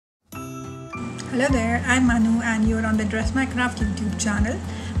Hello there, I'm Manu and you're on the Dress My Craft YouTube channel.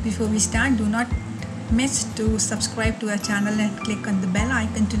 Before we start, do not miss to subscribe to our channel and click on the bell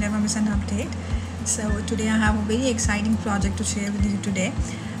icon to never miss an update. So today I have a very exciting project to share with you today.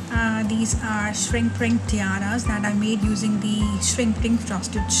 These are Shrink Prink Tiaras that I made using the Shrink Prink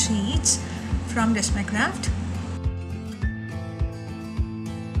Frosted sheets from Dress My Craft.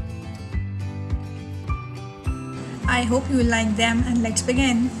 I hope you will like them, and let's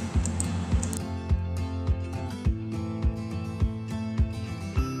begin.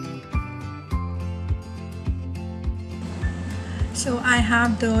 So I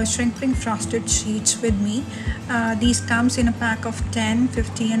have the Shrink Prink Frosted sheets with me. These comes in a pack of 10,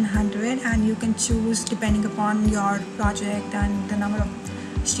 50 and 100, and you can choose depending upon your project and the number of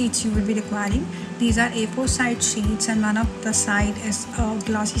sheets you will be requiring. These are A4 side sheets, and one of the side is a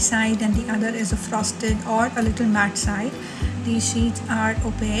glossy side and the other is a frosted or a little matte side. These sheets are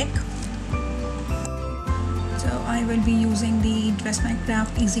opaque. So I will be using the Dress My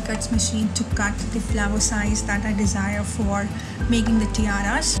Craft Easy Cuts machine to cut the flower size that I desire for making the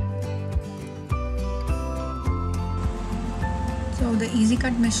tiaras. So the Easy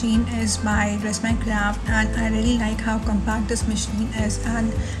Cut machine is by Dress My Craft, and I really like how compact this machine is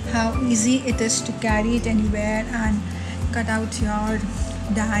and how easy it is to carry it anywhere and cut out your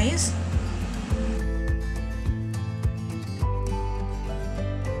dies.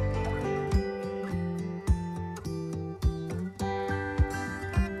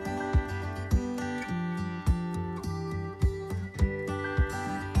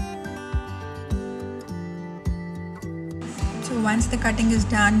 So once the cutting is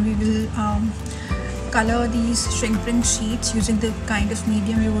done, we will color these Shrink Prink sheets using the kind of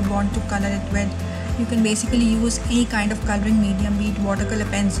medium you would want to color it with. You can basically use any kind of coloring medium, be it watercolor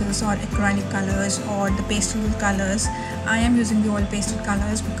pencils or acrylic colors or the pastel colors. I am using the oil pastel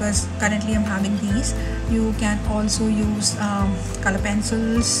colors because currently I'm having these. You can also use color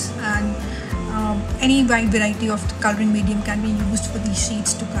pencils, and any wide variety of coloring medium can be used for these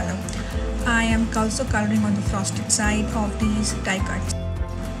sheets to color. I am also coloring on the frosted side of these die cuts.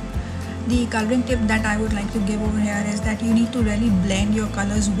 The coloring tip that I would like to give over here is that you need to really blend your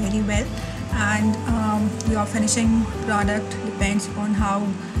colors very well, and your finishing product depends on how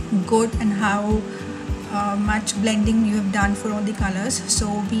good and how much blending you have done for all the colors.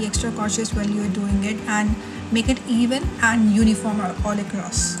 So be extra cautious while you are doing it and make it even and uniform all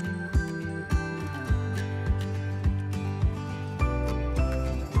across.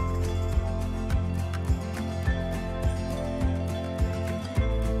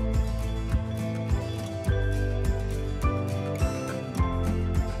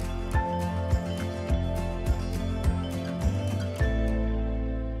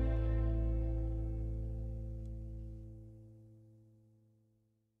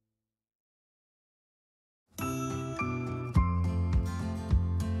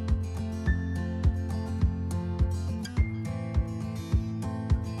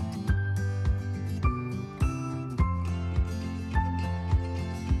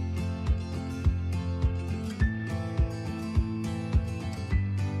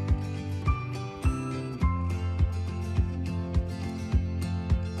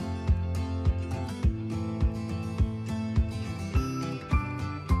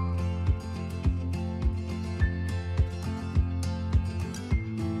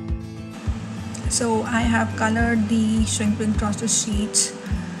 So I have colored the Shrink Prink Frosted sheets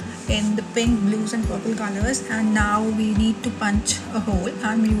in the pink, blues and purple colors, and now we need to punch a hole.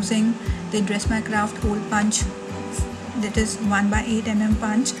 I'm using the Dress My Craft hole punch, that is 1/8 mm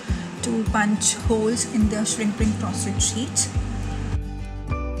punch, to punch holes in the Shrink Prink Frosted sheets.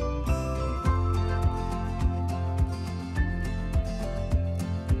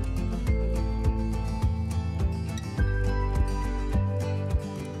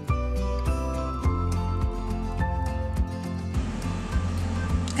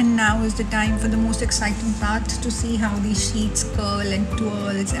 And now is the time for the most exciting part, to see how these sheets curl and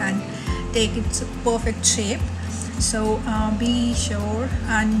twirls and take its perfect shape. So be sure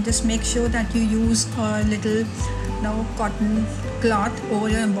and just make sure that you use a little cotton cloth over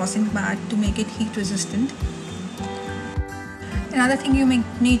your embossing pad to make it heat resistant. Another thing you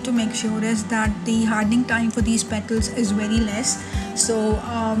need to make sure is that the hardening time for these petals is very less. So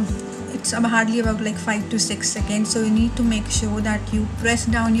it's hardly about like 5 to 6 seconds. So you need to make sure that you press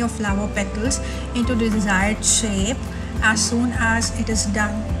down your flower petals into the desired shape as soon as it is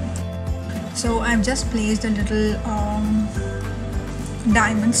done. So I've just placed a little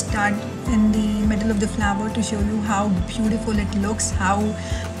diamond stud in the middle of the flower to show you how beautiful it looks, how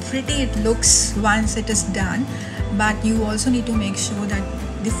pretty it looks once it is done. But you also need to make sure that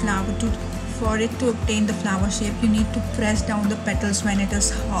the flower for it to obtain the flower shape, you need to press down the petals when it is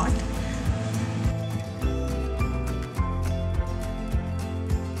hot.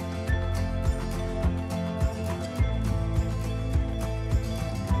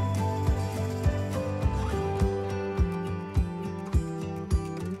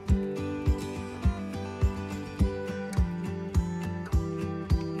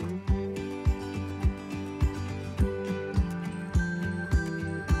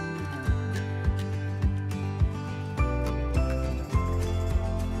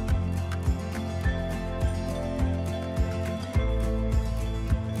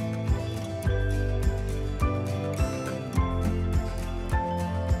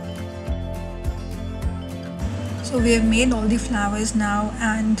 So we have made all the flowers now,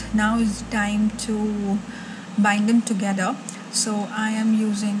 and now is time to bind them together. So I am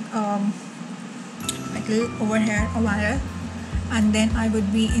using metal over here, a wire, and then I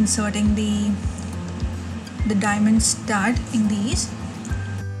would be inserting the diamond stud in these.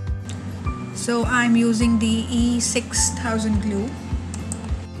 So I'm using the E6000 glue.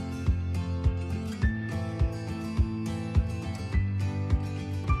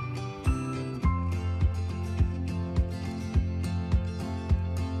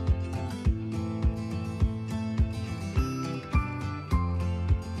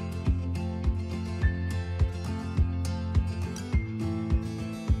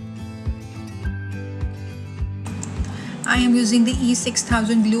 I am using the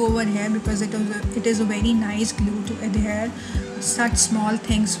E6000 glue over here because it is a very nice glue to adhere such small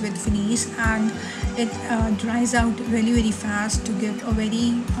things with fleece, and it dries out very fast to give a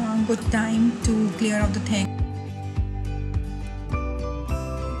very good time to clear out the thing.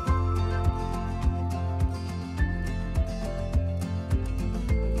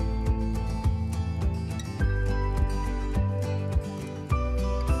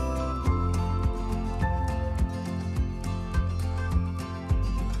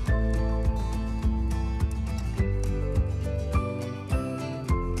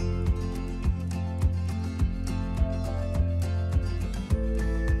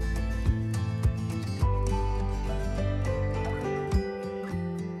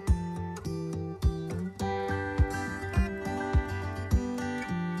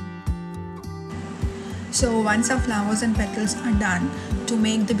 So once our flowers and petals are done, to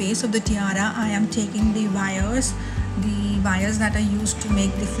make the base of the tiara, I am taking the wires that are used to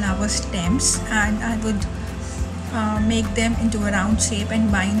make the flower stems, and I would make them into a round shape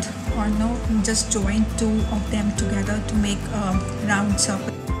and bind, or no, just join two of them together to make a round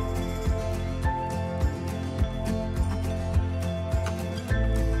circle.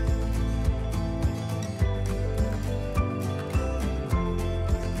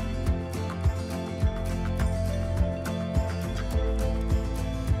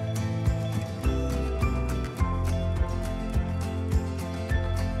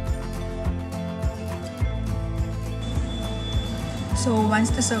 So once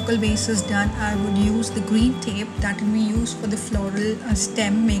the circle base is done, I would use the green tape that will be used for the floral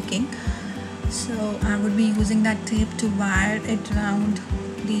stem making. So I would be using that tape to wire it around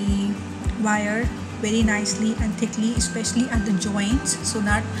the wire very nicely and thickly, especially at the joints, so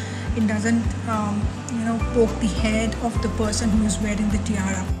that it doesn't poke the head of the person who is wearing the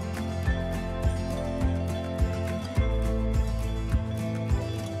tiara.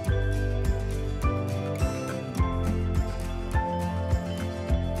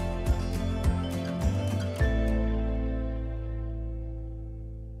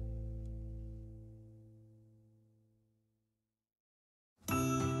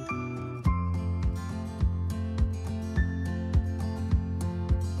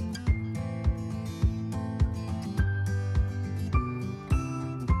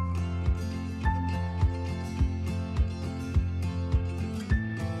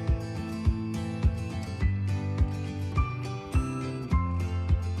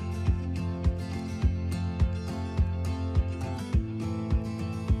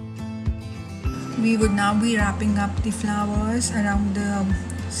 We would now be wrapping up the flowers around the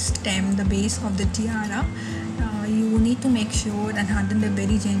stem, the base of the tiara. You need to make sure and handle them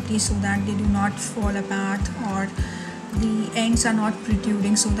very gently so that they do not fall apart, or the ends are not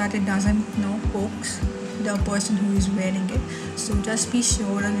protruding, so that it doesn't poke the person who is wearing it. So just be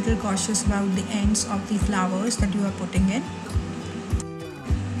sure, a little cautious about the ends of the flowers that you are putting in.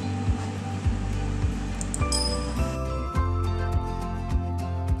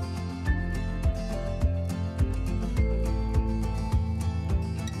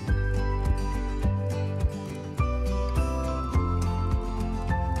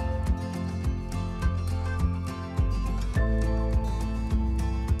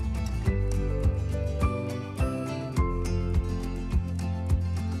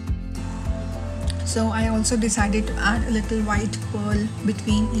 So I also decided to add a little white pearl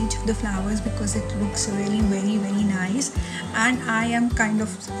between each of the flowers because it looks really very nice, and I am kind of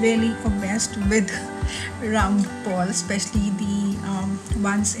really obsessed with round pearls, especially the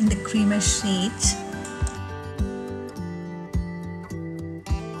ones in the creamer shades.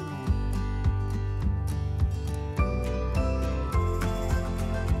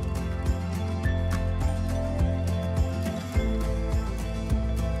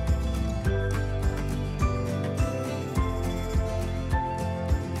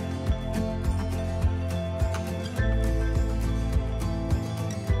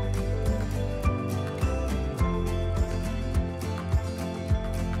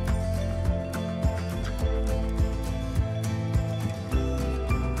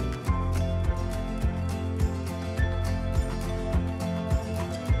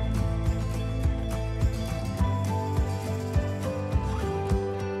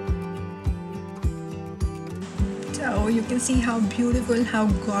 So you can see how beautiful, how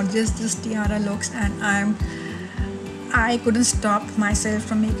gorgeous this tiara looks, and I couldn't stop myself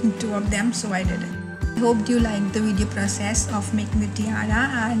from making 2 of them, so I did it. I hope you liked the video process of making the tiara,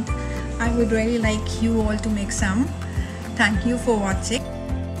 and I would really like you all to make some. Thank you for watching.